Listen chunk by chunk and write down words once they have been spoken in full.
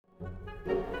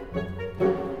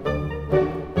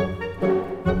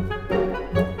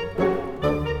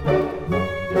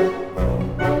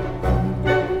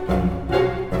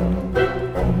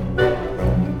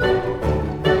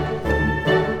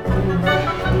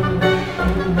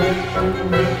All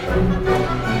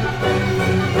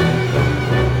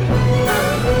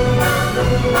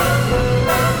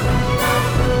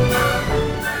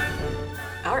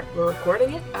right, we're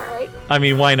recording it. All right. I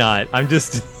mean, why not? I'm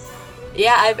just,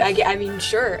 Yeah, I mean,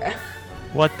 sure.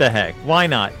 what the heck? Why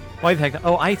not? Why the heck?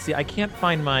 Oh, I see. I can't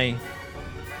find my.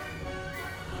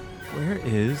 Where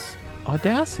is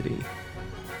Audacity?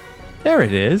 There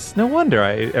it is. No wonder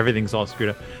everything's all screwed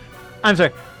up. I'm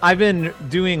sorry. I've been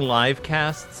doing live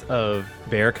casts of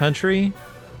Bear Country,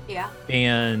 Yeah.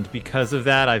 and because of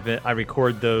that, I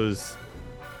record those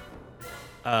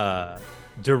uh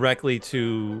directly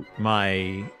to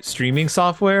my streaming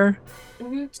software.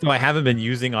 Hmm. So I haven't been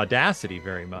using Audacity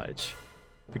very much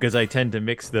because I tend to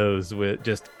mix those with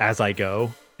just as I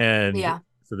go. And Yeah.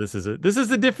 so this is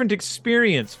a different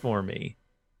experience for me,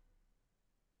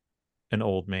 an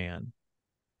old man.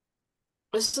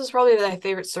 This is probably my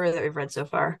favorite story that we've read so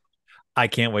far. I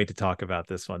can't wait to talk about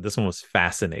this one. This one was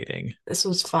fascinating. This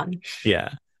was fun.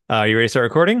 Yeah. You ready to start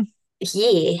recording?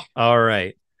 Yeah. All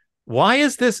right. Why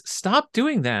is this? Stop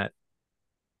doing that.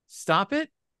 Stop it.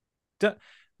 D-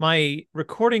 my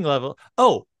recording level.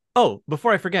 Oh,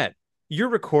 before I forget, your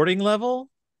recording level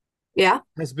Yeah.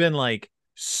 has been like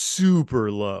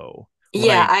super low.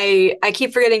 Yeah, Like, I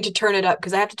keep forgetting to turn it up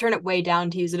because I have to turn it way down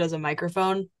to use it as a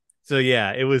microphone. so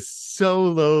yeah, it was so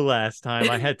low last time.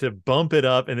 I had to bump it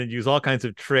up and then use all kinds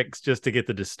of tricks just to get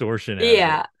the distortion out of it.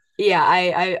 Yeah.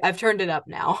 Yeah, I've turned it up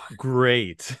now.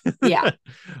 Great. Yeah.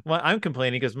 I'm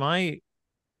complaining because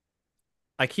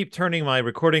I keep turning my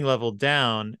recording level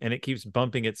down and it keeps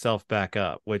bumping itself back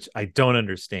up, which I don't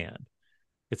understand.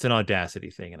 It's an Audacity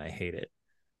thing and I hate it.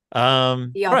 The All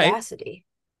right. audacity.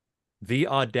 The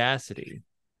Audacity.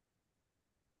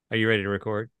 Are you ready to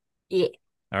record? Yeah.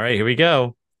 All right, here we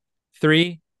go.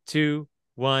 3, 2,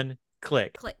 1,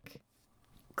 click. Click.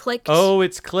 Clicked. Oh,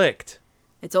 it's clicked.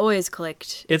 It's always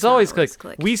clicked. It's not always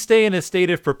clicked. We stay in a state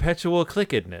of perpetual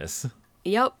clickedness.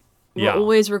 Yep. We're Yeah.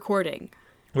 always recording.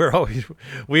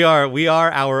 We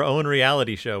are our own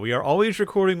reality show. We are always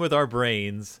recording with our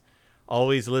brains,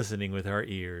 always listening with our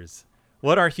ears.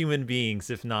 What are human beings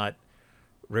if not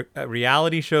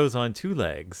reality shows on two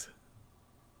legs?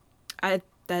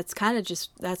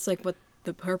 That's like what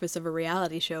the purpose of a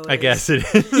reality show is. I guess it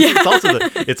is. Yeah.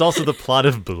 It's also the plot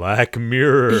of Black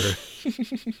Mirror.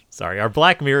 Sorry, our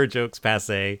Black Mirror jokes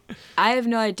passe. I have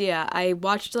no idea. I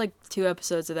watched like 2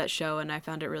 episodes of that show and I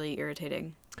found it really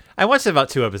irritating. I watched about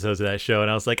 2 episodes of that show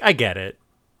and I was like, I get it.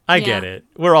 I get Yeah. it.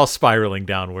 We're all spiraling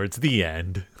downwards. The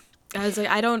end. I was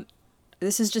like,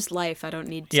 this is just life. I don't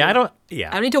need to. Yeah, I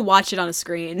don't need to watch it on a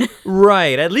screen.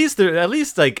 Right. At least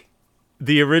like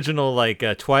the original like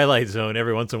Twilight Zone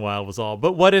every once in a while was all.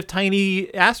 But what if tiny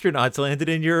astronauts landed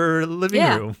in your living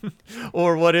Yeah. room?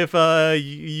 Or what if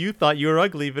you thought you were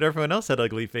ugly but everyone else had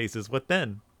ugly faces? What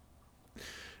then?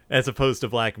 As opposed to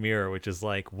Black Mirror, which is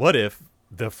like, what if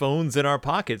the phones in our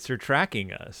pockets are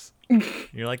tracking us?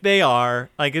 You're like, they are.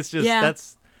 Like, it's just Yeah.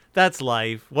 that's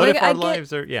life. What Like, if our I get-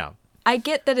 lives are I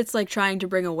get that it's like trying to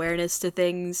bring awareness to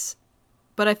things,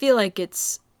 but I feel like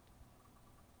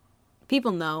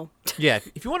people know. Yeah,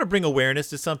 if you want to bring awareness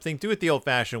to something, do it the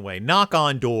old-fashioned way. Knock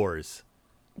on doors.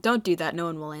 Don't do that. No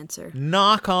one will answer.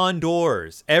 Knock on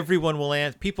doors. Everyone will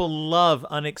answer. People love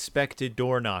unexpected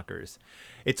door knockers.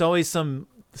 It's always some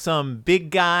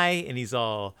big guy, and he's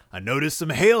all, I noticed some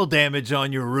hail damage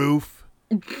on your roof.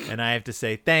 And I have to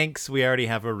say, thanks. We already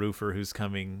have a roofer who's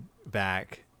coming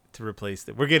back to replace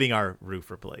it. We're getting our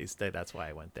roof replaced. That's why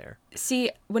I went there.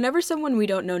 See, whenever someone we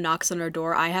don't know knocks on our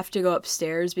door, I have to go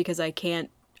upstairs because I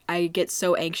get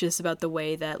so anxious about the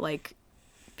way that, like,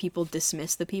 people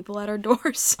dismiss the people at our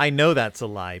doors. I know that's a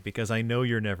lie because I know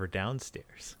you're never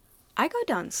downstairs. I go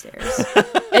downstairs.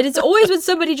 And it's always when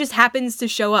somebody just happens to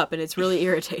show up, and it's really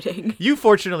irritating. You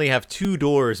fortunately have 2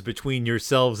 doors between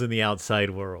yourselves and the outside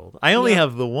world. I only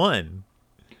have the one.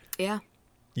 Yeah.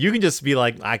 You can just be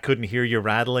like, I couldn't hear you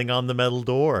rattling on the metal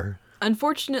door.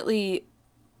 Unfortunately,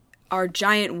 our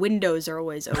giant windows are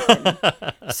always open,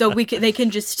 so they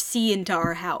can just see into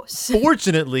our house.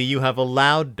 Fortunately, you have a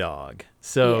loud dog.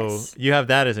 So Yes. you have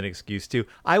that as an excuse, too.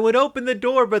 I would open the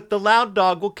door, but the loud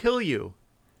dog will kill you.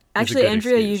 Actually, good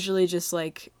Andrea excuse. usually just,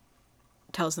 like,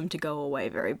 tells them to go away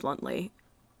very bluntly.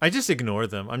 I just ignore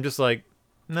them. I'm just like,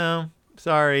 no,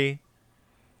 sorry.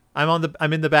 I'm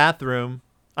in the bathroom.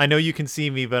 I know you can see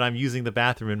me, but I'm using the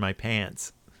bathroom in my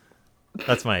pants.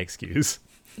 That's my excuse.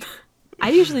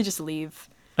 I usually just leave.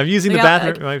 I'm using Like, the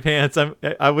bathroom in my pants.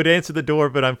 I would answer the door,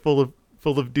 but I'm full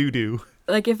of doo-doo.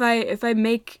 Like, if I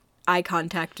make eye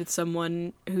contact with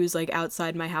someone who's, like,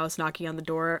 outside my house knocking on the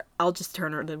door, I'll just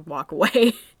turn around and walk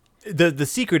away. the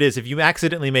secret is if you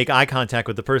accidentally make eye contact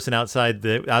with the person outside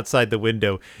the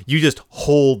window, you just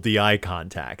hold the eye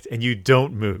contact and you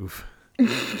don't move.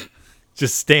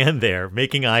 Just stand there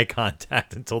making eye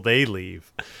contact until they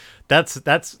leave.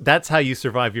 That's how you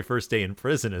survive your first day in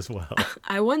prison as well.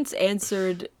 I once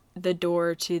answered the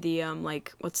door to the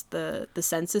what's the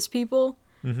census people,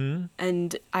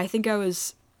 and I think I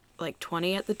was like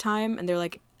 20 at the time, and they're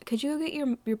like, "Could you go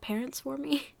get your parents for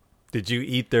me?" Did you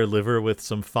eat their liver with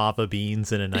some fava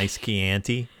beans and a nice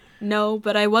Chianti? No,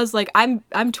 but I was like, I'm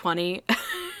 20.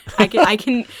 I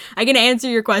can answer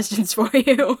your questions for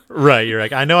you. Right, you're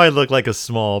like, I know I look like a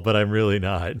small, but I'm really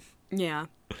not. Yeah.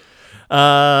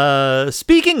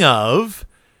 Speaking of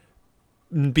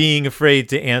being afraid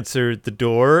to answer the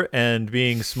door and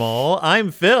being small,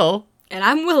 I'm Phil. And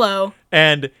I'm Willow.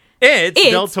 And it's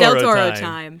Del Toro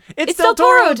time. It's Del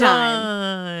Toro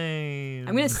time.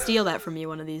 I'm going to steal that from you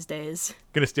one of these days.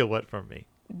 Gonna steal what from me?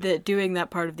 Doing that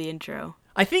part of the intro.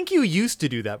 I think you used to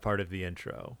do that part of the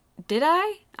intro. Did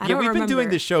I? I don't we've remember. been doing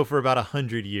this show for about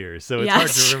 100 years, so it's Yeah,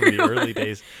 hard to remember the early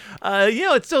days.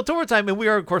 It's still Toro time, and we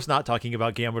are, of course, not talking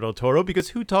about Guillermo del Toro, because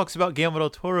who talks about Guillermo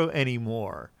del Toro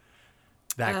anymore?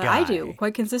 That guy. I do,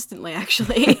 quite consistently,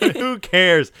 actually. Who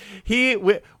cares?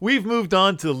 We've moved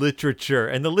on to literature,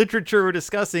 and the literature we're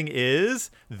discussing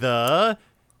is The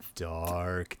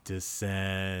Dark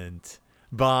Descent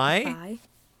by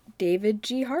David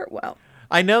G. Hartwell.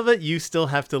 I know that you still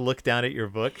have to look down at your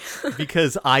book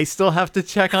because I still have to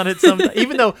check on it sometimes.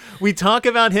 Even though we talk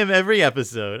about him every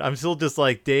episode, I'm still just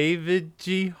like, David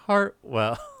G.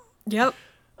 Hartwell. Yep.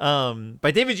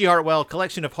 By David G. Hartwell,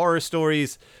 collection of horror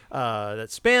stories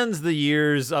that spans the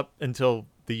years up until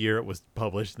the year it was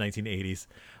published, 1980s.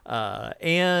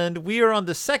 And we are on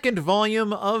the second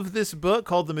volume of this book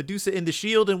called The Medusa in the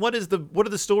Shield. And what are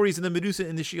the stories in The Medusa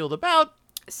in the Shield about?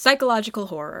 Psychological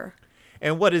horror.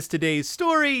 And what is today's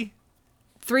story?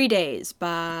 3 Days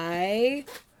by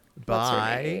what's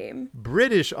her name?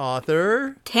 British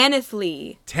author Tanith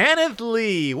Lee. Tanith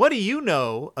Lee. What do you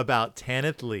know about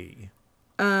Tanith Lee?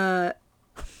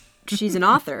 She's an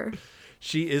author.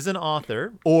 She is an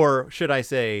author, or should I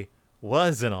say,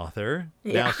 was an author.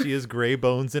 Yeah. Now she is gray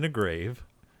bones in a grave.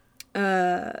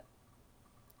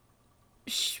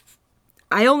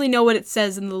 I only know what it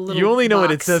says in the little You only know box.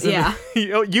 what it says. Yeah.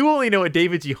 You only know what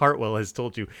David G. Hartwell has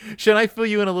told you. Should I fill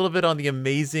you in a little bit on the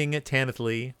amazing Tanith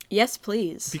Lee? Yes,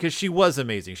 please. Because she was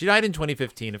amazing. She died in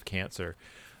 2015 of cancer.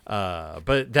 Not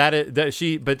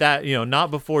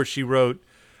before she wrote.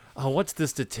 Oh, what's the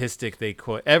statistic they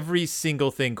quote? Every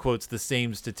single thing quotes the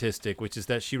same statistic, which is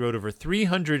that she wrote over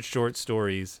 300 short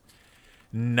stories,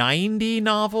 90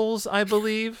 novels, I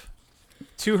believe,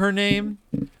 to her name.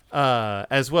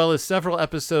 As well as several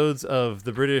episodes of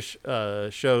the British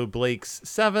show Blake's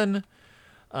 7.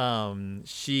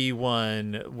 She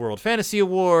won World Fantasy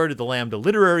Award, the Lambda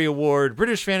Literary Award,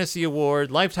 British Fantasy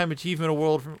Award, Lifetime Achievement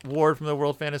Award from the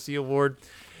World Fantasy Award.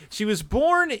 She was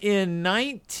born in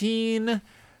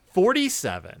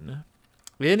 1947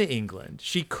 in England.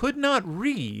 She could not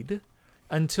read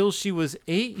until she was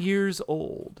 8 years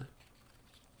old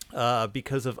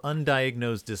because of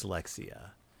undiagnosed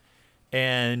dyslexia.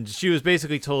 And she was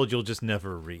basically told, you'll just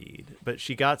never read. But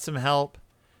she got some help,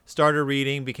 started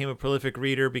reading, became a prolific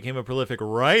reader, became a prolific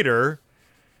writer,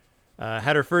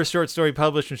 had her first short story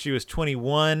published when she was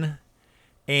 21,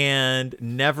 and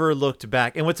never looked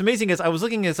back. And what's amazing is I was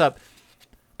looking this up.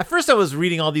 At first I was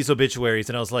reading all these obituaries,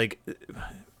 and I was like,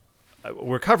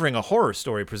 we're covering a horror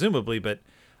story, presumably, but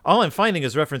all I'm finding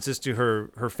is references to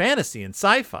her fantasy and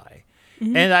sci-fi.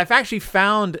 Mm-hmm. And I've actually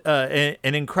found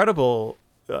an incredible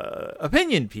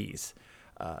opinion piece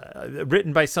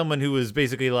written by someone who was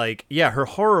basically like, yeah, her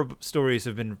horror stories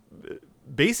have been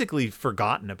basically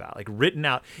forgotten about, like written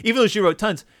out, even though she wrote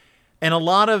tons. And a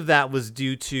lot of that was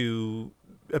due to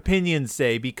opinions,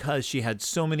 say, because she had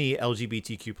so many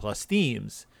LGBTQ plus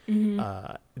themes.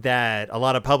 Mm-hmm. That a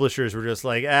lot of publishers were just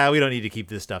like, we don't need to keep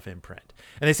this stuff in print.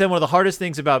 And they said one of the hardest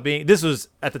things about this was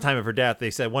at the time of her death,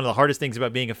 they said one of the hardest things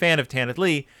about being a fan of Tanith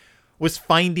Lee was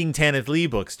finding Tanith Lee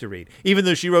books to read. Even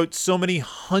though she wrote so many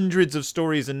hundreds of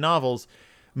stories and novels,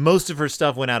 most of her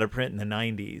stuff went out of print in the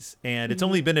 90s. And it's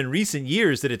only been in recent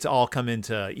years that it's all come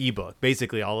into ebook.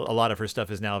 Basically, a lot of her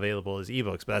stuff is now available as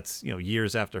ebooks, but that's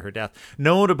years after her death.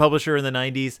 No one would publish her in the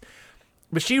 90s.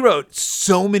 But she wrote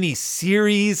so many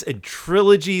series and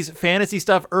trilogies, fantasy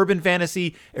stuff, urban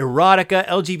fantasy, erotica,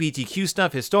 LGBTQ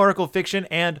stuff, historical fiction,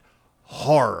 and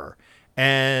horror.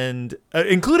 And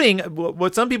including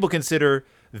what some people consider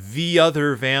the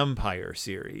other vampire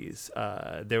series.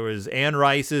 There was Anne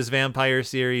Rice's vampire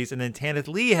series, and then Tanith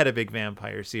Lee had a big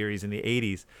vampire series in the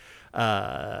 80s.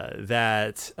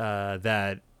 that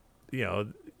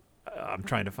I'm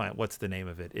trying to find what's the name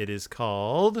of it. It is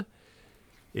called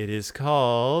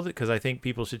because I think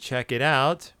people should check it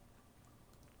out.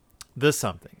 The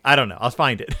something. I don't know. I'll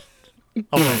find it.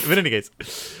 But in any case,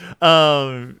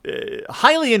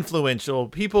 highly influential.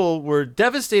 People were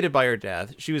devastated by her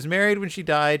death. She was married when she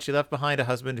died. She left behind a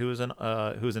husband who was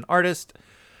an artist.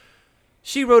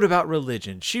 She wrote about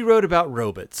religion. She wrote about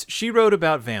robots. She wrote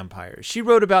about vampires. She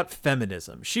wrote about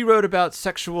feminism. She wrote about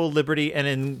sexual liberty, and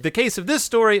in the case of this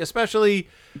story, especially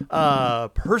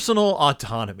personal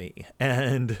autonomy.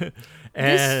 This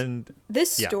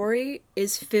story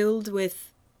is filled with.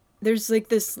 There's like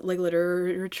this like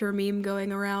literature meme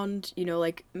going around,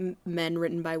 like men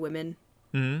written by women.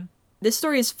 Mm-hmm. This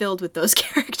story is filled with those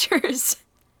characters.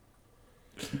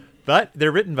 But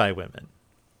they're written by women.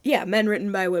 Yeah, men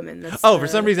written by women. For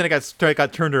some reason it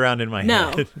got turned around in my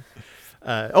head.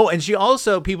 And she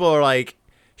also, people are like,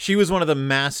 she was one of the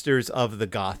masters of the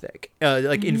Gothic,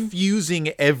 infusing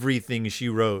everything she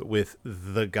wrote with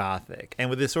the Gothic and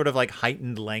with this sort of like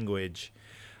heightened language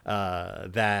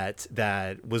that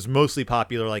was mostly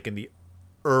popular like in the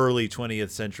early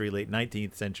 20th century, late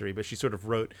 19th century, but she sort of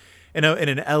wrote in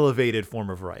an elevated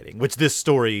form of writing, which this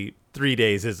story 3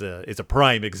 Days is a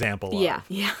prime example of. Yeah.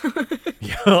 Yeah.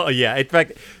 In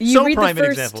fact, an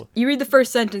example. You read the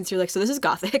first sentence, you're like, so this is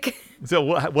Gothic. So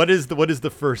what is the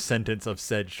first sentence of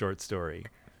said short story?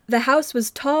 The house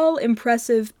was tall,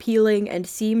 impressive, peeling, and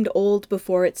seemed old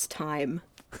before its time.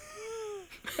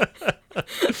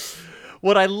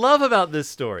 What I love about this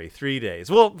story, 3 Days.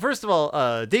 Well, first of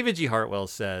all, David G. Hartwell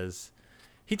says,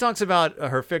 he talks about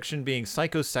her fiction being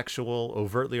psychosexual,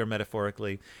 overtly or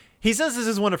metaphorically. He says this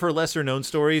is one of her lesser known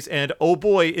stories, and oh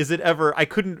boy, is it ever. I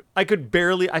found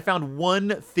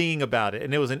one thing about it,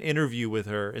 and it was an interview with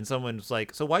her, and someone was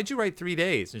like, so why'd you write 3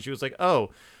 Days? And she was like, oh,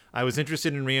 I was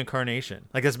interested in reincarnation.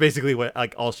 Like, that's basically what,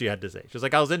 like, all she had to say. She was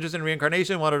like, I was interested in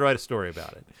reincarnation, wanted to write a story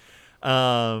about it.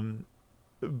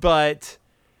 But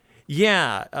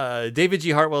yeah, David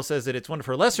G. Hartwell says that it's one of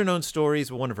her lesser known stories,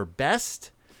 but one of her best.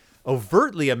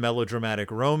 Overtly a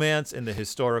melodramatic romance in the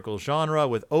historical genre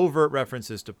with overt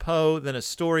references to Poe, then a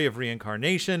story of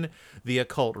reincarnation, the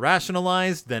occult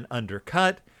rationalized, then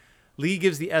undercut. Lee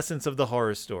gives the essence of the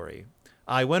horror story.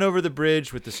 I went over the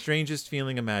bridge with the strangest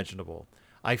feeling imaginable.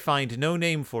 I find no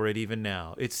name for it even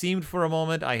now. It seemed for a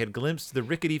moment I had glimpsed the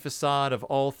rickety facade of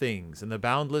all things and the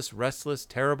boundless, restless,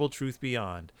 terrible truth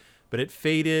beyond. But it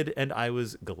faded, and I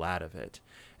was glad of it.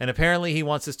 And apparently he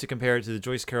wants us to compare it to the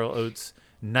Joyce Carol Oates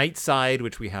Nightside,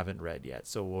 which we haven't read yet,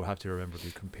 so we'll have to remember to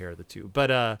compare the two.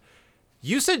 But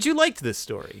you said you liked this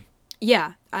story.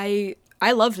 Yeah, I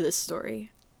loved this story.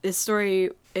 This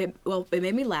story, it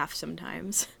made me laugh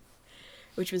sometimes,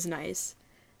 which was nice.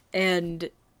 And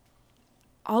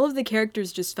all of the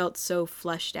characters just felt so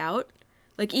fleshed out.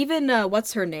 Like, even,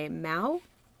 what's her name? Mao?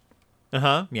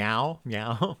 Uh-huh. Meow.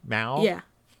 Mao. Yeah.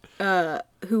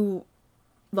 Who,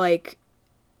 like,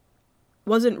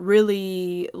 wasn't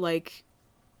really, like,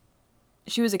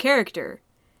 she was a character,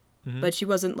 but she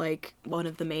wasn't, like, one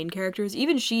of the main characters.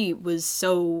 Even she was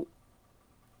so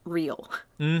real.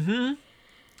 Mm-hmm.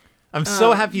 I'm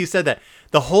so happy you said that.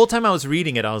 The whole time I was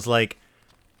reading it, I was like,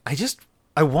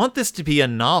 I want this to be a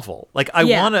novel. Like, I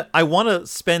want to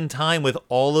spend time with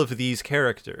all of these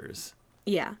characters.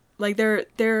 Yeah. Like, they're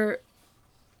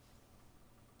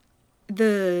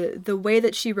the way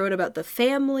that she wrote about the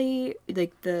family,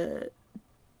 like the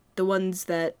ones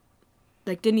that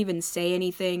like didn't even say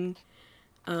anything,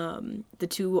 the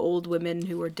two old women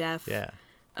who were deaf. Yeah.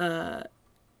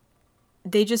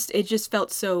 It just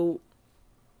felt so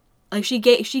like she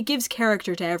gives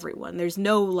character to everyone. There's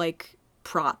no like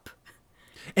prop.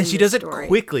 And she does it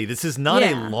quickly. This is not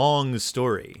a long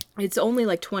story. It's only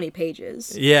like 20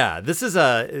 pages. Yeah,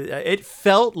 it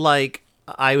felt like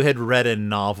I had read a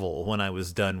novel when I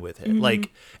was done with it. Mm-hmm.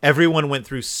 Like, everyone went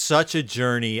through such a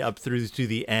journey up through to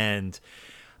the end.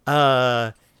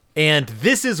 And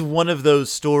this is one of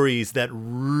those stories that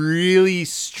really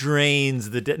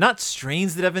not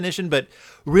strains the definition, but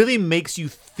really makes you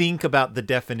think about the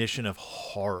definition of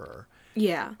horror.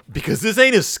 Yeah. Because this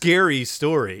ain't a scary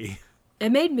story.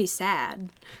 It made me sad.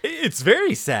 It's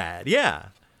very sad, yeah.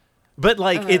 But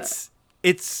like it's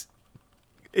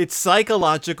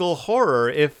psychological horror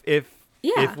if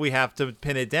we have to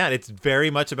pin it down. It's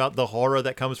very much about the horror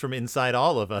that comes from inside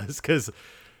all of us, because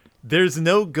there's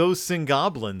no ghosts and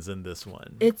goblins in this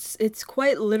one. It's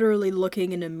quite literally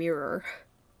looking in a mirror,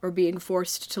 or being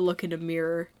forced to look in a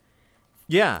mirror.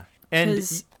 Yeah, and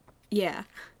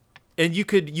and you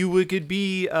could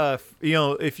be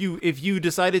if you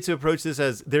decided to approach this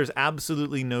as there's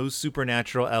absolutely no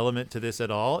supernatural element to this at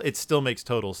all, it still makes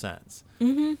total sense.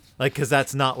 Mm-hmm. Like, because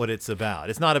that's not what it's about.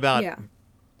 It's not about. Yeah.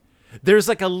 There's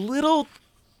like a little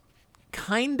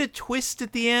kind of twist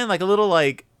at the end, like a little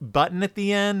like button at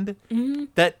the end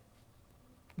that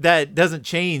doesn't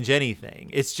change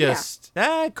anything. It's just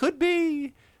it could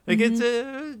be like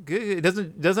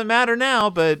it doesn't matter now,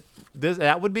 but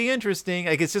that would be interesting.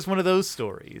 Like, it's just one of those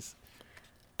stories.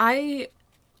 I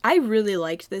really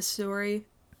liked this story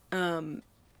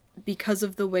because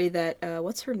of the way that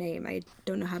what's her name? I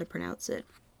don't know how to pronounce it.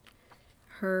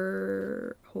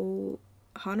 Her whole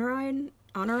Honorine,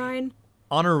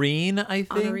 I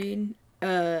think. Honorine.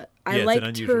 I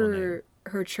liked her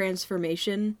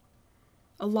transformation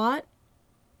a lot.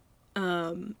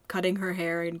 Cutting her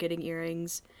hair and getting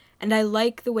earrings, and I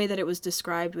like the way that it was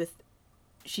described with.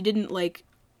 She didn't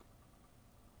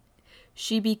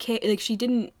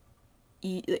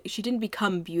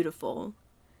become beautiful.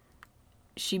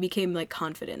 She became like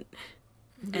confident,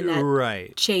 and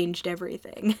that changed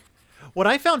everything. What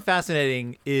I found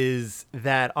fascinating is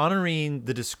that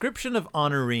the description of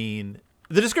Honorine,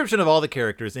 the description of all the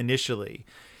characters initially,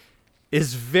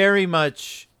 is very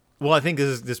much. Well, I think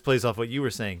this plays off what you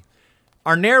were saying.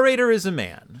 Our narrator is a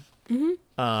man,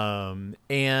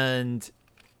 and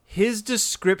his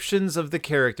descriptions of the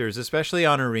characters, especially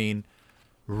Honorine,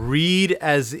 read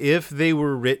as if they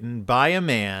were written by a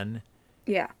man.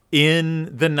 Yeah.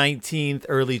 In the 19th,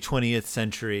 early 20th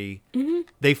century. Mm-hmm.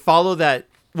 They follow that.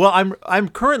 Well, I'm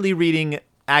currently reading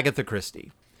Agatha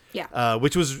Christie. Yeah.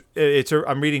 Which was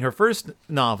I'm reading her first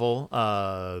novel,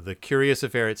 The Curious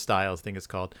Affair at Styles, I think it's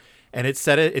called, and it's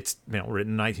written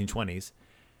in the 1920s,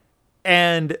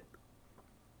 and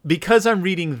because I'm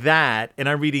reading that and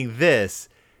I'm reading this,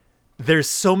 there's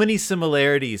so many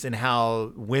similarities in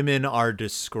how women are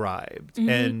described,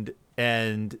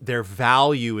 and their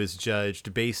value is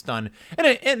judged based on,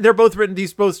 and they're both written.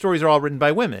 Both stories are all written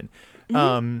by women.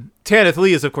 Tanith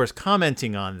Lee is, of course,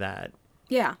 commenting on that.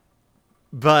 Yeah.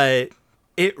 But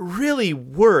it really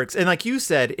works. And like you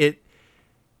said, it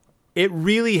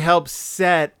really helps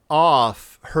set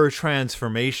off her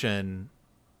transformation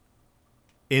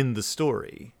in the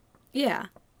story. Yeah.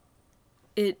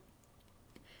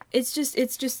 It's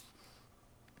just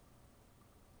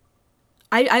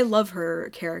I love her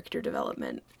character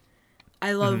development.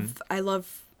 I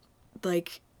love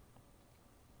like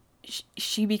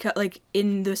she becomes, like,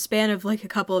 in the span of like a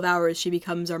couple of hours, she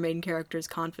becomes our main character's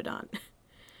confidant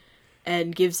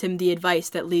and gives him the advice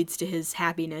that leads to his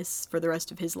happiness for the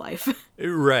rest of his life.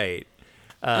 Right.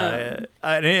 And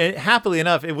happily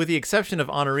enough, with the exception of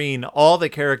Honorine, all the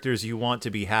characters you want to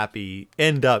be happy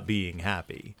end up being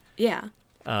happy. Yeah.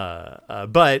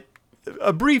 But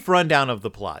a brief rundown of the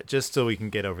plot, just so we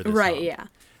can get over this. Right, hump.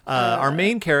 yeah. Our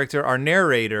main character, our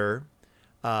narrator,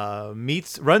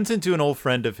 runs into an old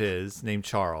friend of his named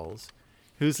Charles,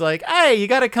 who's like, "Hey, you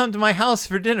got to come to my house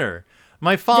for dinner.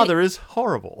 My father is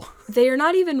horrible." They are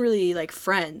not even really like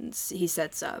friends. He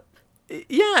sets up.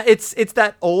 Yeah, it's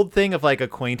that old thing of like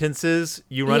acquaintances.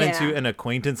 You run into an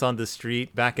acquaintance on the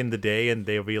street back in the day, and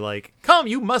they'll be like, "Come,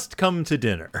 you must come to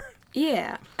dinner."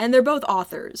 Yeah, and they're both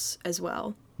authors as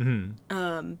well.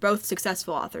 Mm-hmm. Both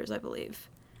successful authors, I believe.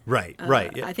 Right.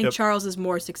 Yeah. I think Charles is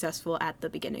more successful at the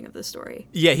beginning of the story.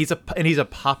 Yeah, he's a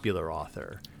popular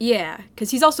author. Yeah,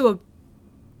 because he's also a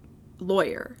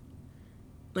lawyer,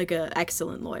 like an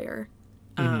excellent lawyer,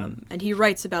 and he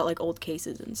writes about like old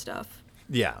cases and stuff.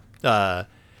 Yeah,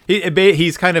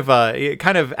 he's kind of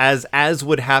as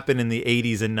would happen in the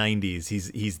 80s and 90s.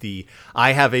 He's the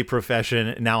I have a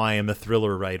profession, now I am a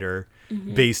thriller writer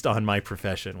based on my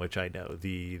profession, which I know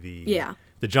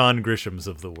the John Grishams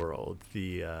of the world.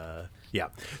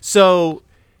 So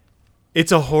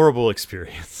it's a horrible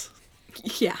experience.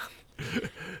 Yeah.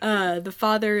 The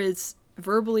father is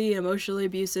verbally and emotionally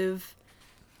abusive.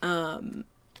 It's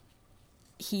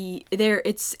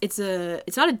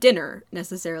not a dinner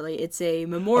necessarily. It's a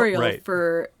memorial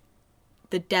for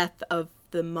the death of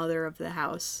the mother of the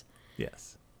house.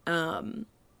 Yes.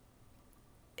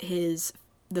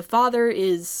 The father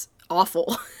is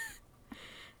awful.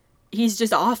 He's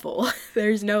just awful.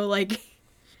 There's no like.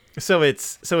 So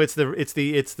it's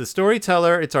the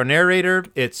storyteller. It's our narrator.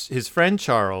 It's his friend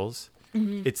Charles.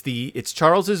 Mm-hmm. It's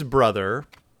Charles's brother.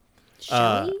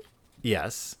 Shelley?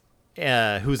 Yes.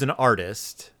 Who's an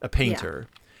artist, a painter.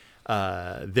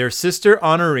 Yeah. Their sister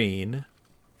Honorine.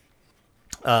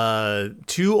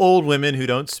 Two old women who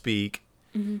don't speak,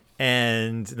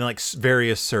 and like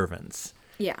various servants.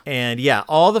 Yeah. And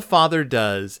all the father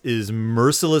does is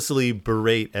mercilessly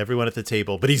berate everyone at the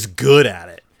table, but he's good at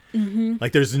it.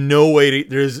 Like there's no way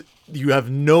to, you have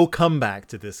no comeback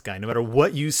to this guy. No matter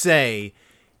what you say,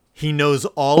 he knows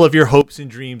all of your hopes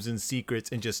and dreams and secrets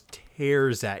and just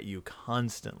tears at you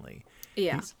constantly.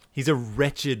 Yeah. He's a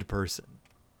wretched person.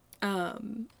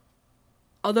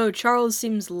 Although Charles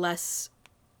seems less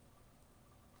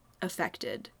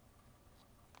affected.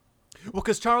 Well,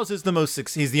 because Charles is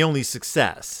he's the only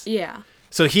success. Yeah.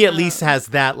 So he at least has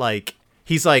that, like,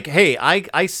 he's like, hey,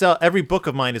 I sell, every book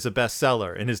of mine is a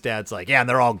bestseller. And his dad's like, yeah, and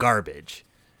they're all garbage.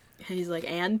 And he's like,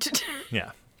 and?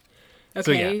 Yeah. Okay.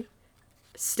 So, yeah.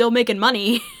 Still making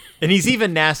money. And he's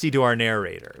even nasty to our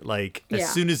narrator. Like,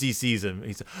 as soon as he sees him,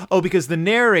 because the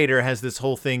narrator has this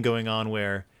whole thing going on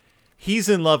where he's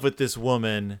in love with this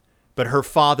woman, but her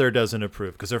father doesn't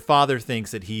approve because her father thinks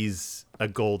that he's a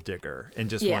gold digger and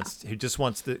just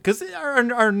wants to, because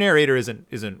our narrator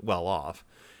isn't well off.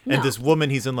 And this woman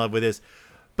he's in love with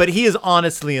but he is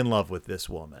honestly in love with this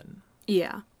woman.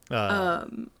 Yeah.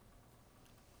 The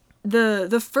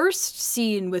first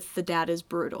scene with the dad is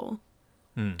brutal.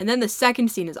 And then the second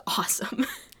scene is awesome.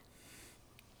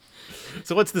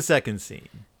 So what's the second scene?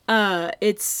 Before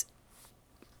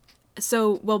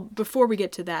we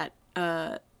get to that,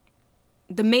 the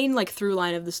main like through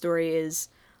line of the story is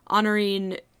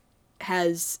Honorine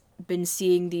has been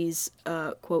seeing these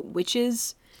quote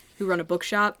witches who run a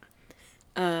bookshop,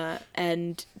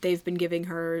 and they've been giving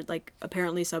her like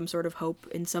apparently some sort of hope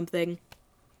in something.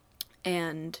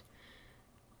 And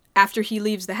after he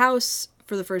leaves the house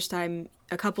for the first time,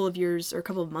 a couple of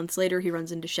months later, he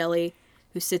runs into Shelley,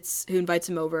 who invites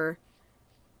him over.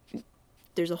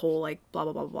 There's a whole like blah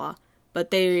blah blah blah,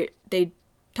 but they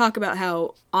talk about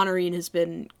how Honorine has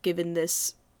been given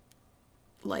this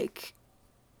like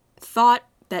thought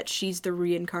that she's the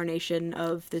reincarnation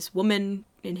of this woman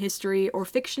in history or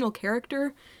fictional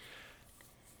character.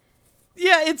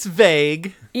 Yeah, it's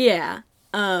vague. Yeah,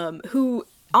 who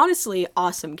honestly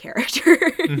awesome character.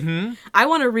 I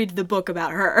want to read the book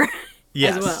about her.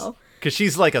 Yes. As well. Because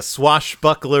she's like a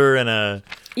swashbuckler and a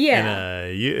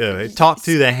talk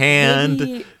to the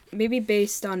hand. Maybe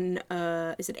based on,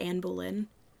 is it Anne Boleyn?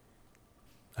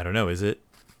 I don't know, is it?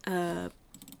 I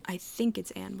think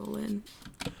it's Anne Boleyn.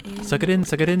 Suck it in,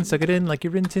 like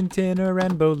you're in Tintin or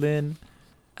Anne Boleyn.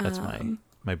 That's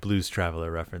my Blues Traveler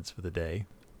reference for the day.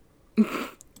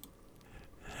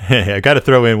 Hey, I got to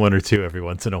throw in one or two every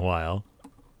once in a while.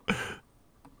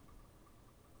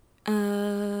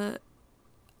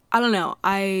 I don't know.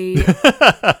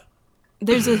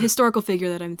 There's a historical figure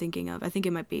that I'm thinking of. I think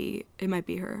it might be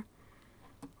her.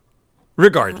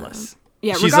 Regardless.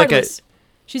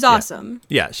 She's awesome.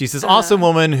 Yeah, she's this awesome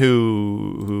woman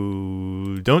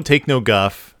who don't take no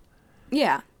guff.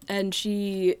 Yeah, and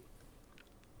she's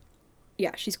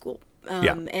cool.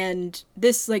 And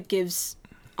this like gives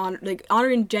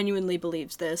Honorine genuinely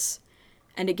believes this,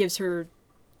 and it gives her,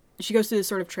 she goes through this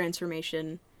sort of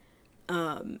transformation,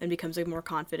 and becomes a more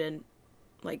confident,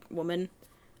 like, woman.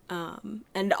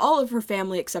 And all of her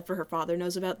family, except for her father,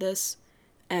 knows about this.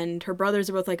 And her brothers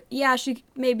are both like, yeah, she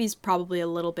maybe's probably a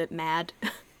little bit mad.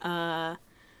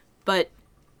 But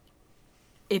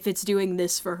if it's doing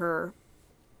this for her,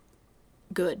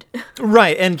 good.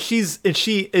 Right, and she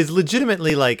is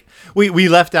legitimately, like, we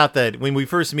left out that when we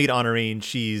first meet Honorine,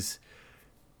 she's,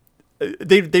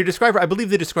 they describe her, I believe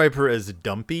they describe her as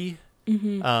dumpy.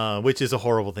 Which is a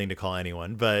horrible thing to call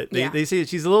anyone, but they say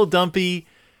she's a little dumpy.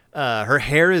 Her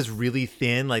hair is really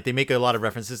thin. Like, they make a lot of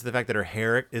references to the fact that her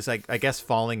hair is, like, I guess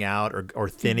falling out or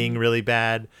thinning really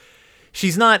bad.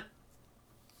 She's not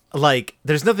like,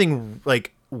 there's nothing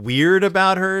like weird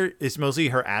about her. It's mostly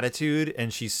her attitude,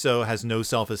 and she has no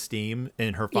self-esteem,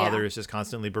 and her father is just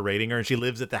constantly berating her, and she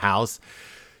lives at the house.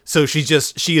 So she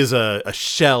is a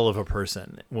shell of a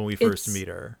person when we first meet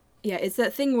her. Yeah, it's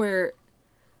that thing where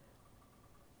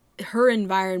her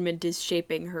environment is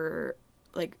shaping her,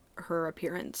 like, her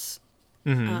appearance,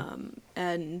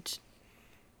 and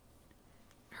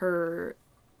her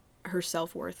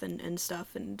self-worth and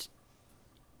stuff, and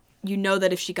you know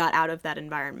that if she got out of that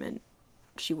environment,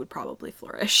 she would probably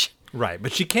flourish. Right,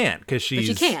 but she can't because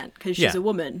she's a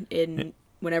woman in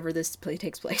whenever this play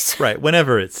takes place. Right,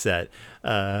 whenever it's set.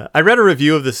 I read a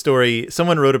review of the story.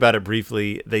 Someone wrote about it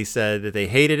briefly. They said that they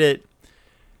hated it.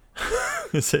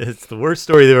 It's the worst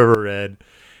story they've ever read.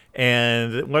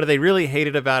 And what they really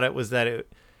hated about it was that it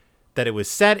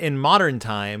was set in modern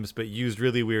times but used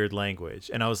really weird language.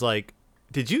 And I was like,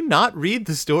 did you not read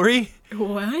the story?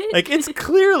 What? Like, it's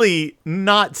clearly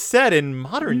not set in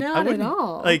modern. Not at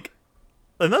all. Like,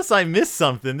 unless I missed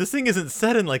something, this thing isn't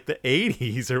set in like the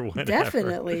 80s or whatever.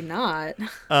 Definitely not.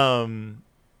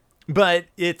 But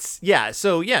it's,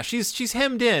 she's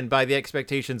hemmed in by the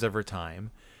expectations of her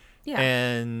time. Yeah.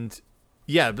 And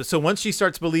yeah, but so once she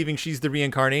starts believing she's the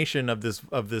reincarnation of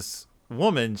this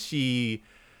woman, she,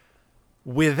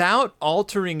 without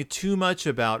altering too much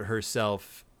about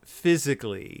herself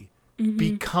physically,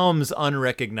 becomes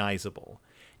unrecognizable.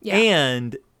 Yeah.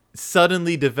 And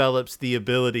suddenly develops the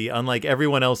ability, unlike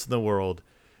everyone else in the world,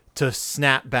 to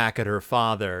snap back at her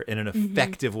father in an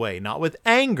effective way, not with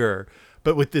anger,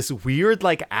 but with this weird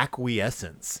like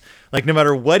acquiescence. Like no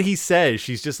matter what he says,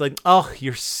 she's just like, "Oh,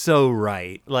 you're so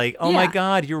right." Like, "Oh my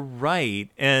God, you're right."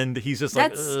 And he's just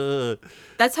like, "Ugh."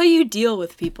 That's how you deal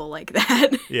with people like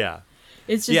that. Yeah.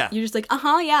 It's just you're just like,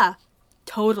 yeah,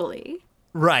 totally.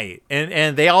 Right.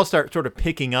 And they all start sort of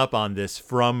picking up on this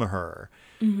from her.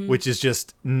 Which is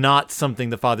just not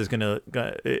something the father's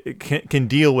can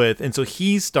deal with. And so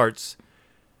he starts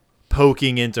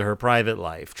poking into her private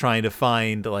life, trying to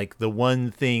find like the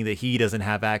one thing that he doesn't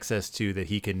have access to that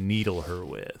he can needle her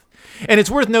with. And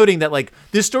it's worth noting that like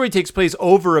this story takes place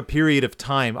over a period of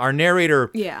time. Our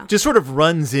narrator just sort of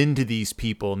runs into these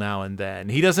people now and then.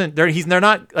 They're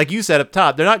not, like you said up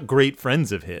top, they're not great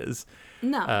friends of his.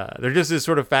 No. They're just this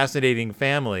sort of fascinating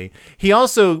family. He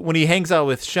also, when he hangs out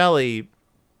with Shelley,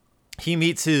 he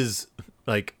meets his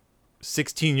like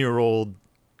 16-year-old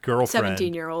girlfriend,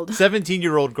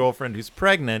 17-year-old girlfriend who's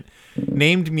pregnant,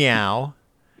 named Meow,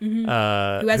 who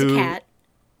has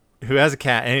a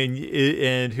cat,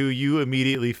 and who you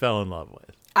immediately fell in love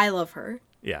with. I love her.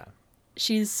 Yeah,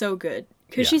 she's so good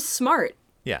because she's smart.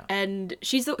 Yeah, and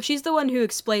she's the one who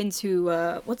explains who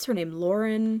what's her name,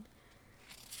 Lauren.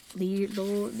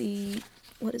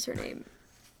 What is her name?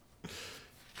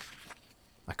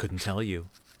 I couldn't tell you.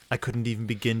 I couldn't even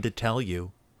begin to tell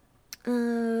you.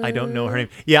 I don't know her name.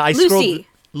 Yeah, I scrolled.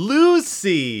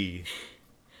 Lucy.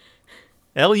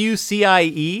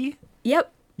 Lucie?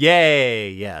 Yep.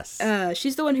 Yay! Yes.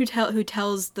 She's the one who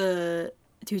tells Senri.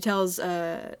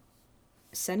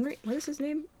 What is his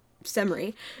name?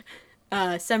 Semri.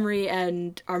 Semri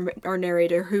and our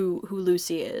narrator who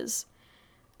Lucy is.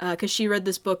 Because she read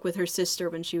this book with her sister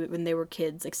when they were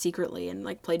kids, like secretly, and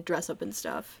like played dress up and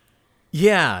stuff.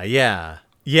 Yeah.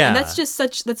 And that's just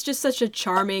such a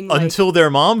charming. Like, until their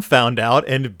mom found out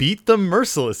and beat them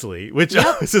mercilessly, which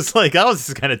I was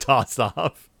just kind of tossed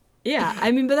off. Yeah, I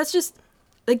mean, but that's just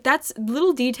like that's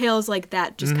little details like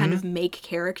that just kind of make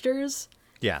characters.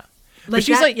 Yeah. But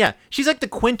she's like the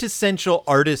quintessential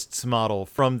artist's model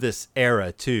from this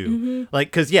era too.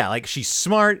 Like, cause like she's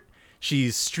smart,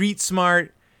 she's street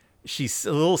smart, she's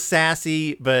a little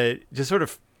sassy, but just sort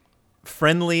of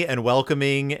friendly and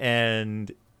welcoming,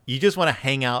 and you just want to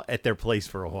hang out at their place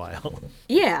for a while.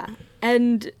 Yeah,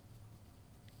 and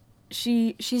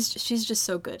she's just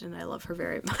so good, and I love her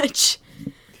very much.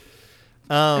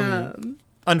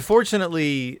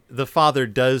 Unfortunately, the father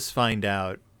does find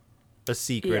out a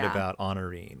secret about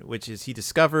Honorine, which is he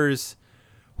discovers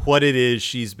what it is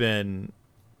she's been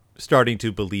starting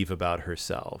to believe about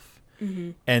herself.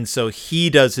 And so he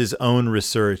does his own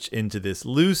research into this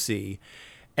Lucy,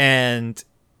 and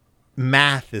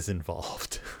math is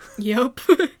involved. Yep.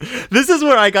 This is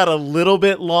where I got a little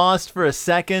bit lost for a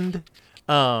second,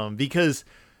 because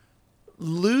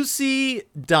Lucy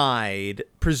died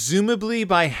presumably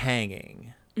by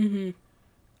hanging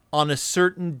on a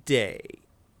certain day.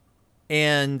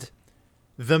 And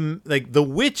the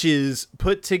witches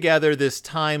put together this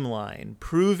timeline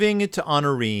proving to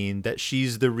Honorine that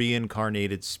she's the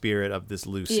reincarnated spirit of this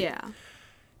Lucy. Yeah.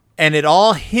 And it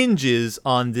all hinges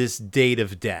on this date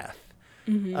of death.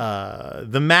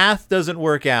 The math doesn't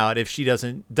work out if she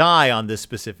doesn't die on this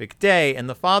specific day. And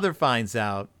the father finds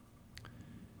out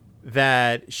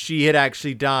that she had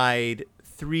actually died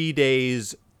 3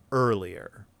 days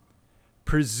earlier.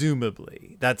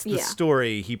 Presumably. That's the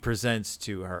story he presents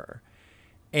to her.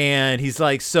 And he's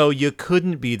like, so you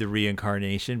couldn't be the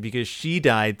reincarnation because she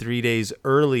died 3 days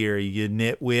earlier, you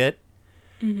nitwit.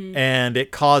 And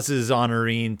it causes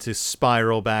Honorine to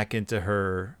spiral back into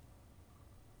her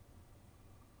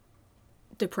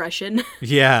depression.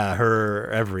 Yeah, her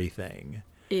everything.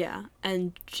 Yeah,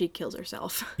 and she kills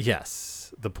herself.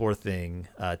 Yes, the poor thing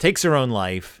takes her own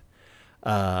life.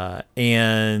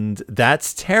 And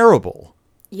that's terrible.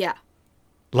 Yeah.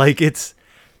 Like, it's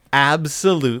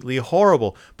absolutely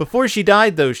horrible. Before she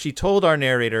died, though, she told our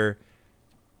narrator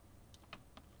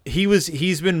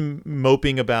he's been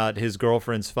moping about his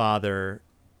girlfriend's father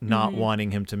not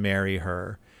wanting him to marry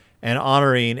her. And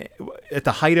Honorine, at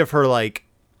the height of her, like,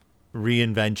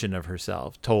 reinvention of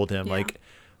herself, told him, like,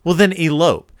 well, then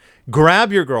elope.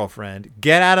 Grab your girlfriend,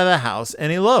 get out of the house,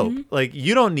 and elope. Like,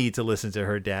 you don't need to listen to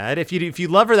her dad. If you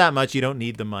love her that much, you don't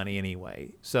need the money anyway.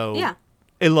 So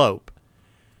elope.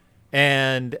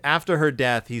 And after her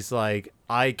death, he's like,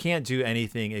 I can't do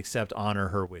anything except honor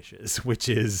her wishes, which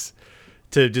is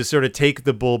to just sort of take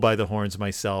the bull by the horns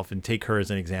myself and take her as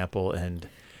an example. And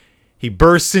he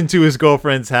bursts into his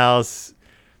girlfriend's house,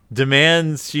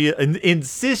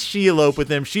 insists she elope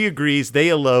with him. She agrees. They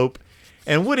elope.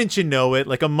 And wouldn't you know it,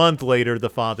 like a month later, the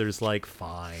father's like,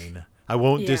 fine, I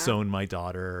won't disown my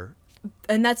daughter.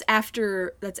 And that's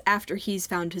after he's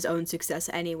found his own success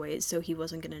anyways, so he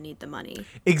wasn't going to need the money.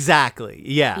 Exactly.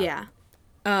 Yeah. Yeah.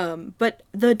 But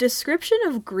the description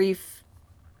of grief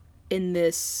in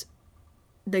this,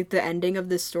 like the ending of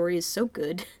this story is so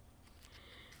good.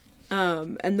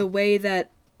 And the way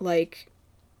that like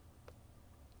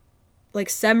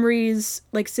Semri's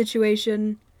like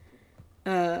situation,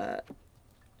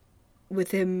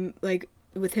 with him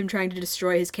trying to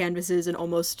destroy his canvases and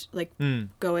almost like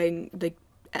going like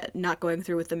not going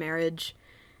through with the marriage,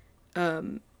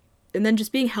 and then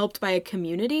just being helped by a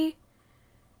community.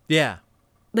 Yeah.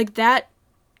 Like that,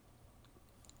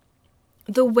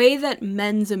 the way that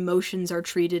men's emotions are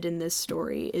treated in this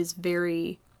story is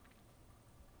very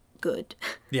good.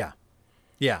 Yeah.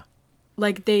 Yeah.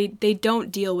 Like they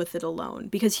don't deal with it alone,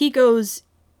 because he goes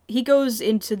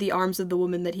into the arms of the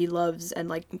woman that he loves and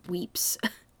like weeps.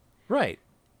 Right.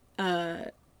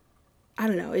 I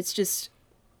don't know. It's just,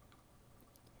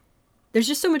 there's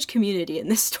just so much community in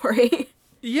this story.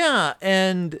 Yeah,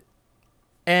 and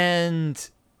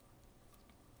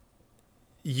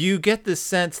you get the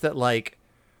sense that like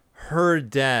her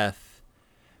death,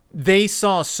 they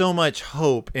saw so much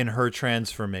hope in her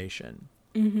transformation.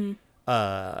 Mm-hmm.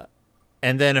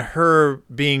 And then her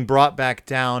being brought back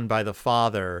down by the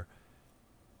father.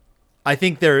 I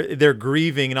think they're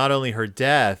grieving not only her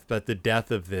death, but the death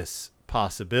of this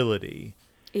possibility.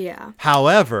 Yeah.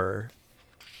 However,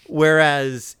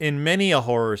 whereas in many a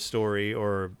horror story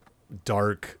or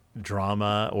dark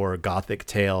drama or gothic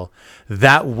tale,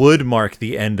 that would mark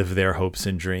the end of their hopes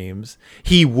and dreams.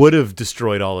 He would have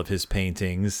destroyed all of his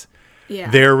paintings.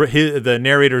 Yeah. The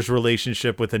narrator's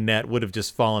relationship with Annette would have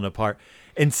just fallen apart.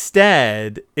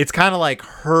 Instead, it's kind of like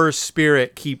her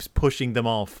spirit keeps pushing them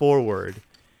all forward.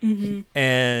 Mm-hmm.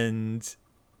 And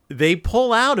they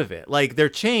pull out of it. Like, they're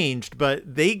changed,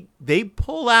 but they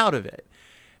pull out of it.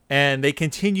 And they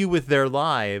continue with their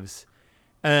lives.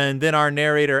 And then our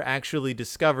narrator actually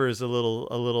discovers a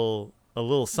little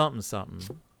something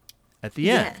at the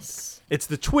end. Yes. It's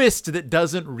the twist that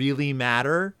doesn't really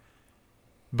matter,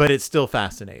 but it's still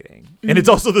fascinating. Mm-hmm. And it's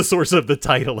also the source of the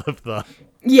title of the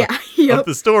of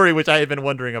the story, which I had been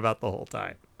wondering about the whole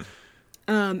time.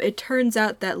 It turns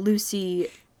out that Lucy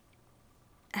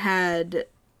had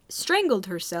strangled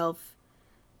herself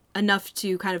enough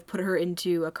to kind of put her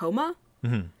into a coma.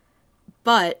 Mm-hmm.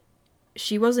 But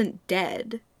she wasn't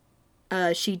dead.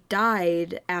 She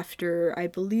died after, I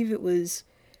believe it was,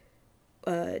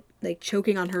 like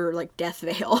choking on her like death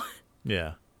veil.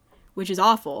 Yeah. Which is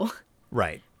awful.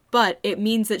 Right. But it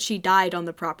means that she died on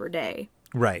the proper day.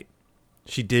 Right.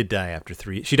 She did die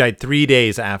she died 3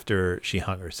 days after she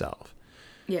hung herself.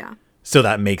 Yeah. So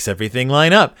that makes everything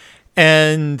line up.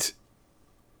 And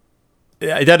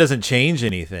that doesn't change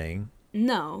anything.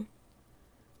 No.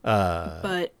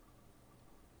 But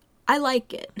I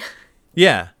like it.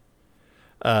 Yeah.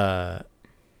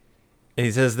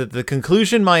 He says that the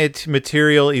conclusion my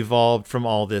material evolved from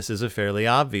all this is a fairly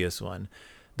obvious one.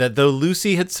 That though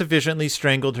Lucy had sufficiently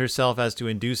strangled herself as to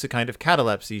induce a kind of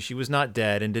catalepsy, she was not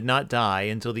dead and did not die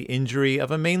until the injury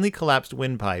of a mainly collapsed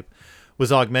windpipe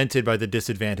was augmented by the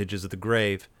disadvantages of the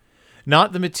grave.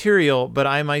 Not the material, but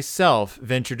I myself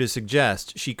venture to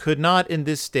suggest she could not in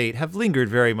this state have lingered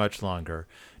very much longer,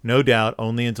 no doubt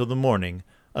only until the morning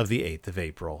of the 8th of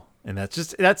April. And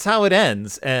that's how it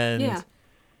ends. And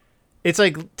it's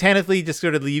like Tanith Lee just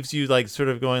sort of leaves you like sort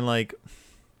of going like,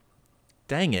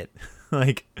 dang it.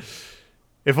 Like,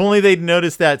 if only they'd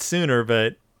noticed that sooner,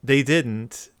 but they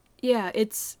didn't. Yeah,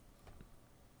 it's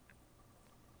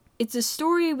a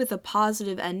story with a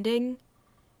positive ending,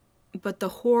 but the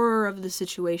horror of the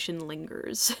situation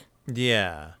lingers.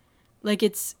 Yeah. Like,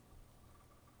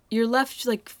 you're left,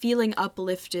 like, feeling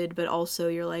uplifted, but also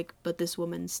you're like, but this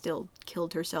woman still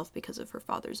killed herself because of her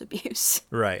father's abuse.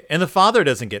 Right. And the father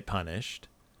doesn't get punished.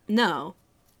 No.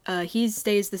 He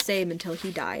stays the same until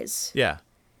he dies. Yeah.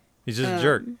 He's just a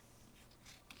jerk.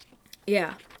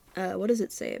 Yeah. What does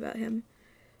it say about him?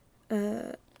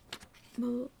 I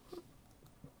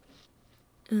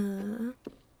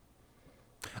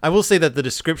will say that the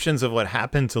descriptions of what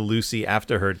happened to Lucy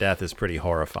after her death is pretty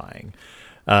horrifying.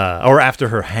 Or after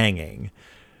her hanging.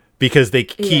 Because they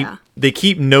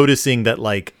keep noticing that,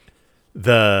 like,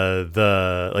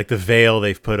 the veil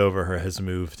they've put over her has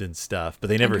moved and stuff, but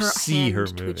they never and her see her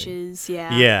hand moving. twitches,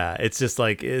 yeah. Yeah, it's just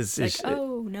like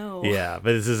Oh no. yeah,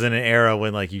 but this is in an era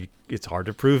when like it's hard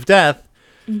to prove death.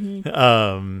 So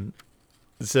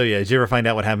yeah, did you ever find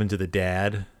out what happened to the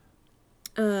dad?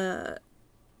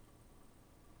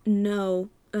 No.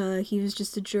 He was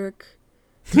just a jerk.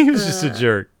 He was just a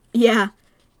jerk. Yeah.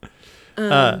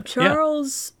 Yeah.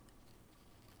 Charles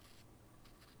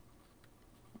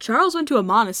went to a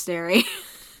monastery.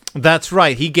 That's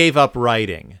right. He gave up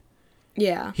writing.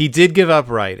 Yeah. He did give up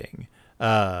writing,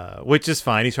 which is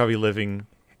fine. He's probably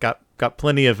got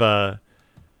plenty of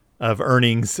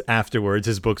earnings afterwards.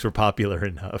 His books were popular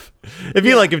enough. It'd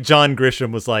be like if John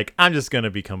Grisham was like, "I'm just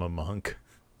gonna become a monk."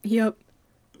 Yep.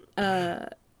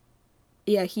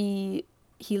 Yeah, he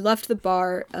left the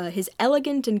bar. His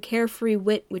elegant and carefree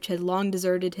wit, which had long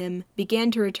deserted him,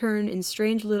 began to return in a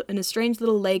strange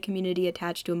little lay community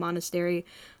attached to a monastery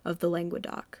of the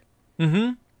Languedoc.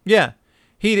 Mm-hmm. Yeah.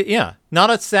 Not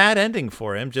a sad ending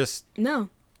for him. Just no,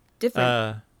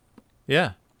 different.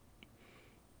 Yeah.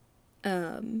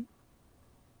 Yeah.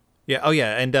 Oh,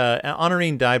 yeah. And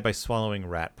Honorine died by swallowing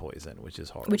rat poison, which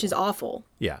is horrible. Which is awful.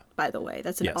 Yeah. By the way,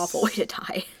 that's an awful way to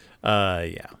die.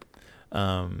 Yeah.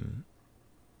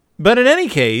 But in any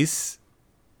case,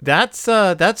 that's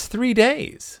 3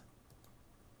 days.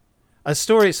 A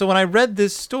story. So when I read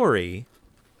this story,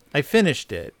 I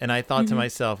finished it and I thought to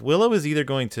myself, Willow is either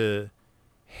going to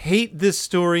hate this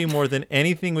story more than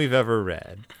anything we've ever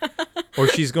read, or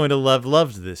she's going to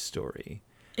loved this story.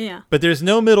 Yeah. But there's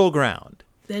no middle ground.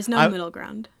 There's no middle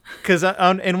ground. Because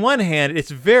on one hand,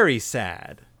 it's very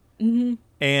sad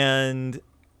and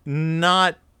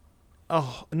not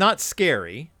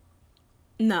scary.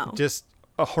 No. Just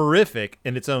horrific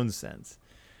in its own sense.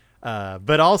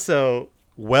 But also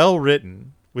well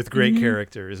written with great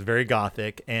characters, very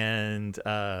gothic and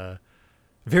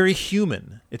very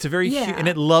human. It's a very and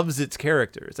it loves its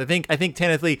characters. I think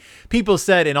Tanith Lee, people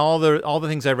said in all the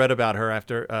things I read about her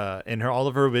after in all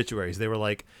of her obituaries, they were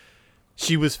like,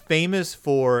 she was famous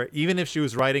for, even if she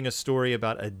was writing a story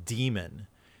about a demon,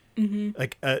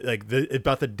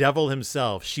 about the devil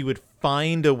himself, she would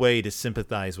find a way to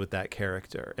sympathize with that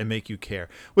character and make you care,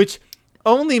 which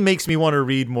only makes me want to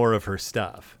read more of her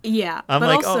stuff. Yeah, I'm but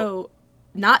like, also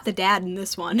not the dad in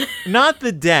this one. Not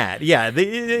the dad. Yeah,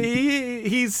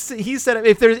 he said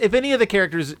if any of the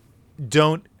characters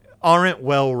aren't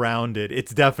well rounded,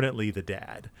 it's definitely the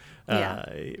dad.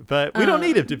 Yeah. But we don't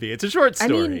need him to be. It's a short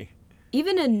story. I mean,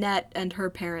 even Annette and her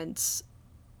parents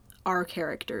are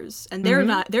characters, and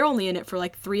they're only in it for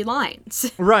like 3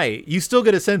 lines. Right. You still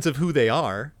get a sense of who they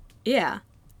are. Yeah.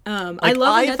 I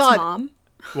love Annette's mom.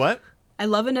 What? I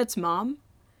love Annette's mom.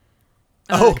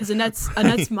 Because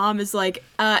Annette's mom is like,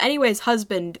 anyways,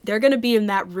 husband, they're going to be in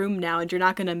that room now, and you're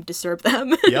not going to disturb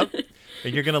them. Yep.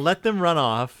 And you're going to let them run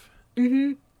off.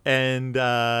 Mm-hmm. And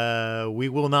we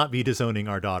will not be disowning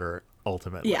our daughter,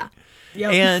 ultimately. Yeah.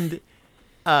 Yep. And,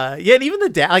 and even the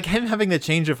dad, like him having the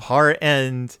change of heart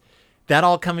and that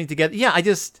all coming together. Yeah,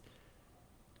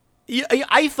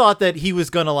 I thought that he was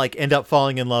going to like end up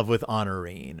falling in love with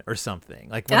Honorine or something.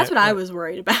 Like that's what I was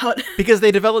worried about. Because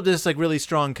they developed this like really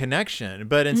strong connection,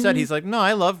 but instead he's like, no,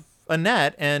 I love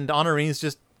Annette, and Honorine's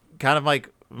just kind of like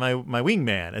my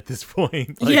wingman at this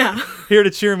point. Like, here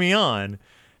to cheer me on.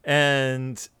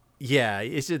 And yeah,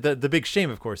 it's the big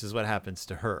shame, of course, is what happens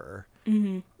to her.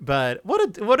 Mm-hmm. But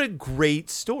what a great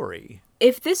story.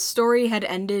 If this story had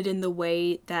ended in the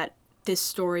way that this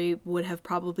story would have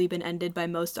probably been ended by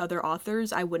most other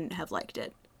authors, I wouldn't have liked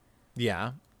it.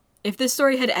 Yeah. If this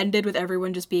story had ended with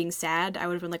everyone just being sad, I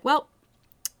would have been like, well,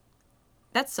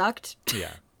 that sucked.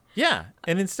 Yeah. Yeah.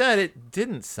 And instead it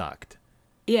didn't sucked.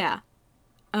 Yeah.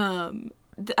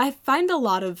 I find a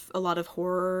lot of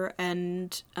horror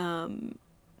and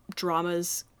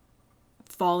dramas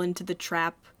fall into the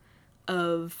trap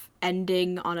of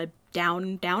ending on a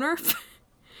downer.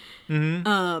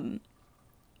 Mm-hmm.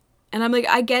 And I'm like,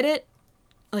 I get it.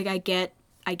 Like, I get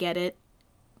it.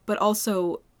 But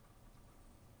also,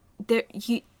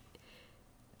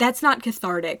 that's not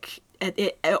cathartic.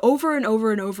 Over and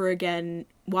over and over again,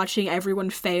 watching everyone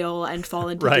fail and fall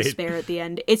into despair at the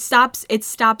end, it stops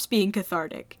being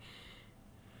cathartic.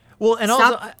 Well, and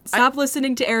stop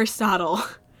listening to Aristotle.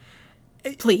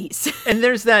 Please. And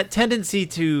there's that tendency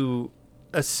to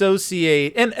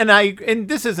associate, and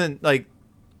this isn't like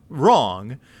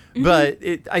wrong, but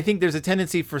I think there's a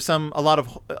tendency for a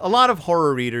lot of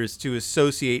horror readers to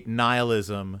associate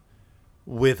nihilism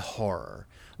with horror.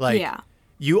 Like,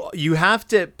 you have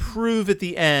to prove at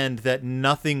the end that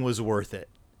nothing was worth it,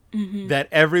 that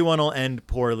everyone will end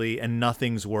poorly and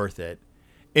nothing's worth it,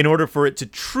 in order for it to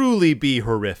truly be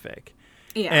horrific.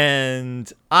 Yeah.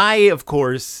 And I, of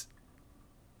course,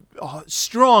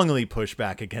 strongly push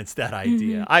back against that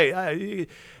idea.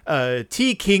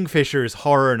 T. Kingfisher's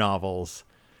horror novels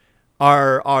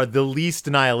are the least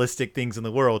nihilistic things in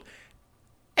the world,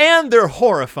 and they're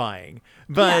horrifying.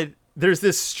 But there's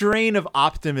this strain of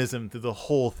optimism through the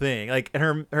whole thing. Like,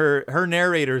 and her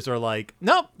narrators are like,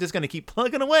 nope, just gonna keep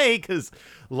plugging away because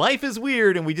life is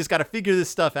weird and we just got to figure this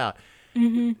stuff out.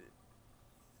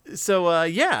 So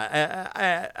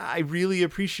I really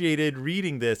appreciated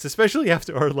reading this, especially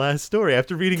after our last story.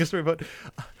 After reading a story about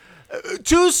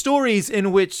two stories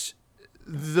in which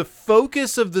the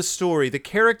focus of the story, the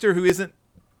character who's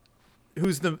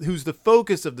the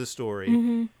focus of the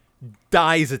story,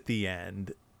 dies at the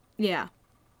end. Yeah.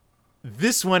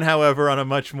 This one, however, on a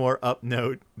much more up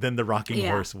note than the Rocking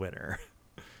Horse winner.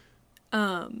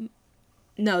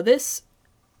 No, this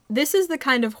is the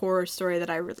kind of horror story that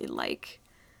I really like.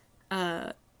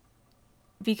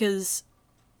 Because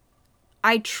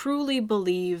I truly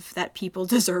believe that people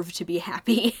deserve to be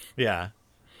happy. Yeah.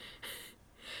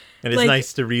 And it's Like,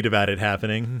 nice to read about it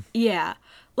happening. Yeah.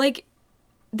 Like,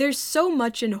 there's so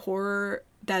much in horror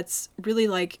that's really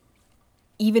like,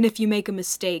 even if you make a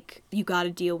mistake, you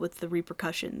gotta deal with the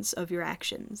repercussions of your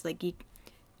actions. Like,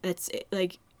 it's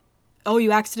like, oh,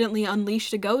 you accidentally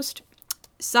unleashed a ghost?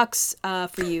 Sucks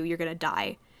for you. You're gonna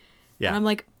die. Yeah. And I'm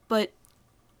like, but...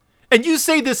 And you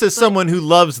say this as someone who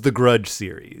loves the Grudge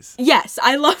series. Yes,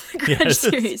 I love the Grudge Yes.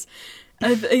 series.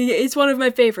 It's one of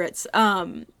my favorites.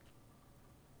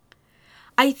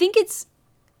 I think it's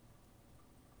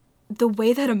the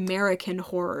way that American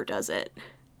horror does it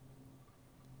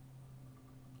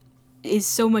is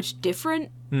so much different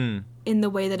in the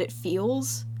way that it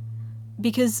feels.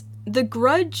 Because The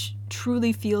Grudge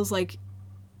truly feels like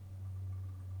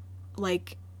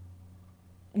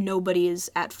nobody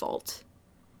is at fault.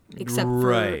 Except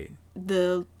for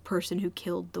the person who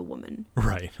killed the woman.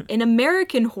 Right. In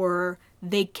American horror,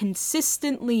 they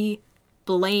consistently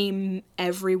blame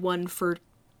everyone for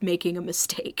making a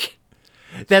mistake.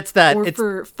 That's that. Or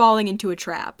for falling into a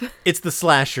trap. It's the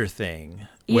slasher thing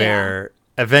where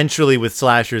eventually with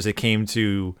slashers it came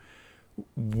to,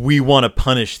 we want to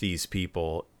punish these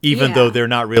people even though they're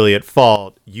not really at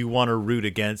fault. You want to root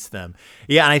against them.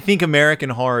 Yeah, and I think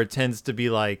American horror tends to be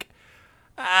like,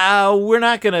 we're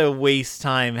not going to waste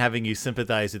time having you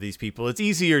sympathize with these people. It's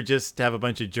easier just to have a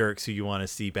bunch of jerks who you want to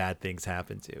see bad things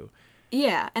happen to.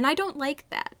 Yeah, and I don't like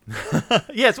that.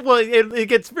 Yes, well, it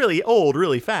gets really old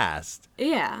really fast.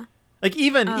 Yeah. Like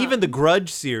even the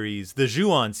Grudge series, the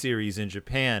Ju-on series in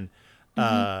Japan,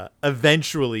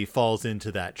 eventually falls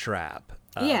into that trap.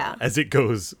 As it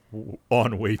goes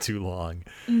on way too long.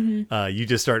 You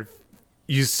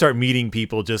start meeting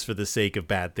people just for the sake of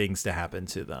bad things to happen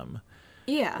to them.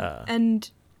 Yeah, and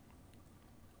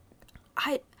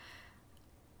I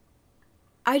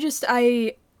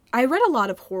read a lot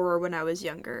of horror when I was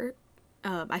younger.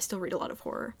 I still read a lot of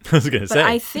horror. I was gonna say.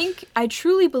 But I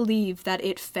truly believe that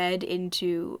it fed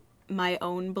into my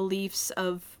own beliefs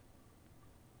of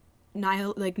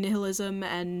nihilism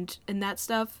and that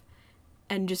stuff,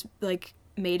 and just like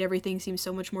made everything seem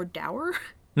so much more dour.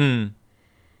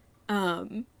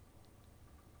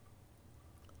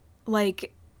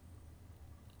 Like,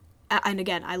 and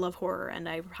again, I love horror, and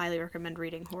I highly recommend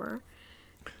reading horror.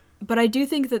 But I do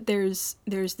think that there's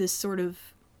this sort of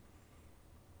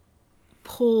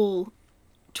pull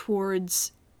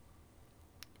towards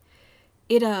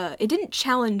it. It didn't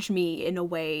challenge me in a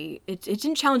way. It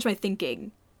didn't challenge my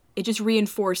thinking. It just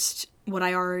reinforced what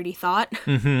I already thought.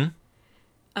 In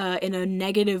a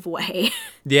negative way.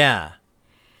 Yeah.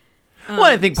 Well,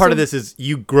 I think part of this is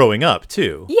you growing up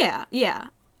too. Yeah.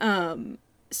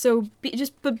 So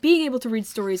being able to read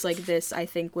stories like this, I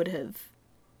think, would have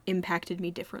impacted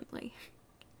me differently.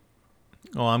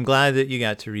 Oh, I'm glad that you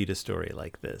got to read a story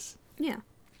like this. Yeah.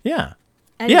 Yeah.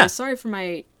 Anyway, sorry for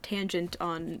my tangent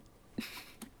on...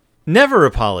 Never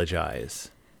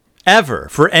apologize. Ever.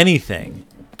 For anything.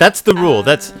 That's the rule.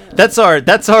 That's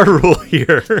our rule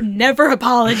here. Never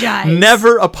apologize.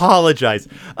 Never apologize.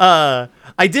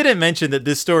 I didn't mention that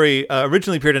this story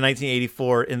originally appeared in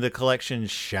 1984 in the collection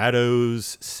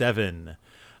Shadows 7.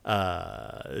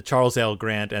 Charles L.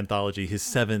 Grant anthology, his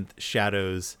 7th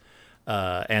Shadows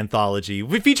anthology,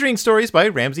 featuring stories by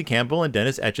Ramsey Campbell and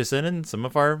Dennis Etchison and some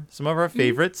of our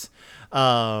favorites.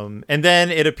 And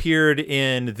then it appeared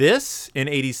in this in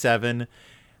 87.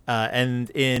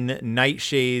 And in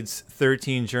Nightshade's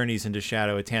 13 Journeys into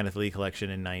Shadow, a Tanith Lee collection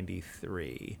in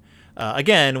 93.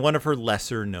 Again, one of her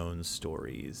lesser-known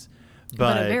stories.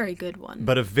 But a very good one.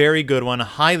 But a very good one.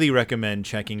 Highly recommend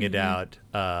checking it out.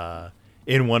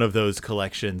 in one of those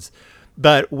collections.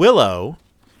 But Willow,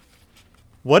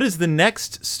 what is the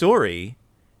next story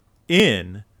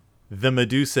in The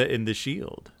Medusa in the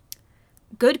Shield?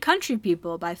 Good Country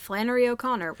People by Flannery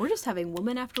O'Connor. We're just having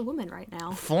woman after woman right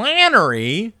now.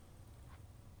 Flannery?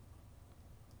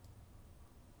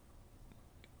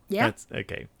 Yeah. That's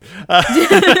okay.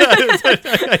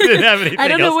 I didn't have anything I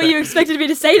don't know else what there. you expected me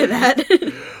to say to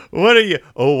that. What are you?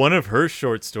 Oh, one of her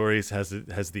short stories has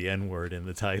the N word in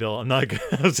the title. I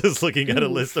was just looking at a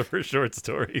list of her short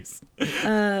stories.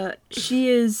 She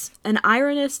is an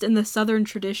ironist in the Southern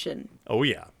tradition. Oh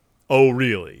yeah. Oh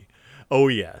really? Oh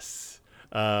yes.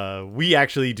 We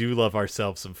actually do love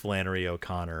ourselves some Flannery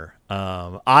O'Connor.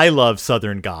 I love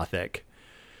Southern Gothic.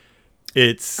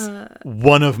 It's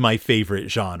one of my favorite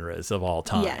genres of all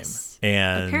time. Yes.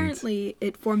 And apparently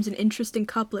it forms an interesting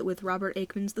couplet with Robert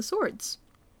Aikman's The Swords.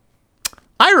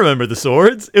 I remember The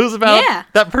Swords. It was about Yeah.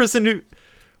 that person who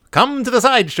come to the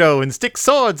sideshow and stick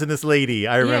swords in this lady.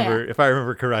 I remember, if I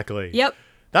remember correctly. Yep.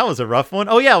 That was a rough one.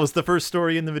 Oh yeah, it was the first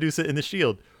story in the Medusa in the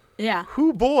Shield. Yeah.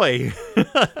 Whoo boy.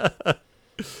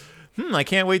 I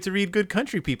can't wait to read Good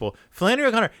Country People. Flannery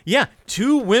O'Connor. Yeah,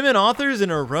 2 women authors in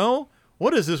a row.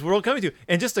 What is this world coming to?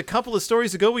 And just a couple of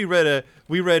stories ago, we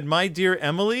read My Dear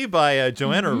Emily by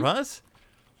Joanna Russ.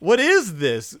 What is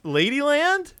this,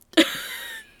 Ladyland?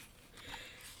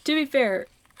 To be fair,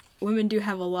 women do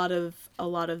have a lot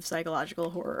of psychological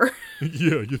horror.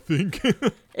 Yeah, you think?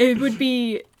 It would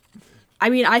be. I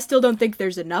mean, I still don't think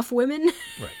there's enough women.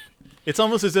 Right. It's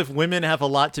almost as if women have a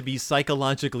lot to be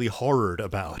psychologically horrored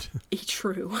about.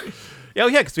 True. Oh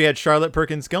yeah, because we had Charlotte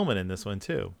Perkins Gilman in this one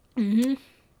too. Mm-hmm.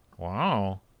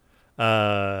 Wow.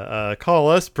 Call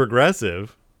us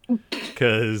progressive,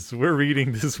 because we're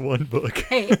reading this one book.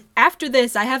 Hey, after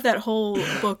this, I have that whole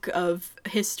book of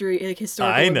history, like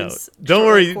historical. I know. events, Don't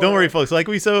horror. worry, folks. Like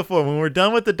we said before, when we're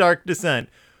done with The Dark Descent,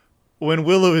 when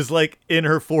Willow is like in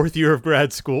her 4th year of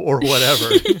grad school or whatever,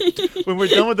 when we're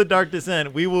done with The Dark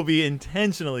Descent, we will be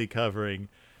intentionally covering,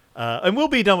 and we'll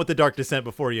be done with The Dark Descent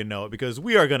before you know it, because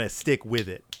we are going to stick with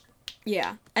it.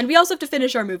 Yeah, and we also have to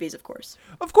finish our movies, of course.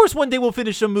 Of course, one day we'll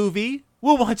finish a movie.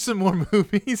 We'll watch some more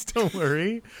movies. Don't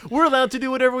worry. We're allowed to do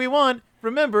whatever we want.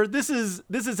 Remember, this is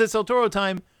It's El Toro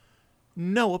time.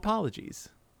 No apologies.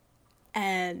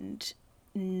 And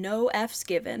no F's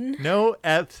given. No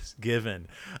F's given.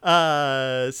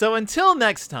 So until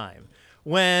next time,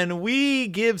 when we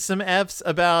give some F's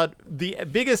about the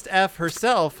biggest F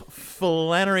herself,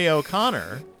 Flannery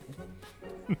O'Connor.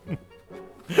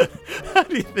 How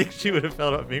do you think she would have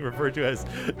felt about being referred to as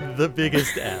the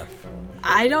biggest F?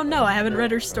 I don't know. I haven't read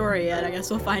her story yet. I guess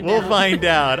we'll find out. We'll find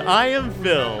out. I am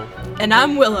Phil. And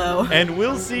I'm Willow. And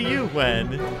we'll see you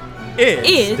when it's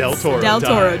It's Del Toro Del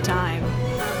Toro time.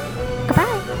 time.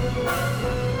 Goodbye.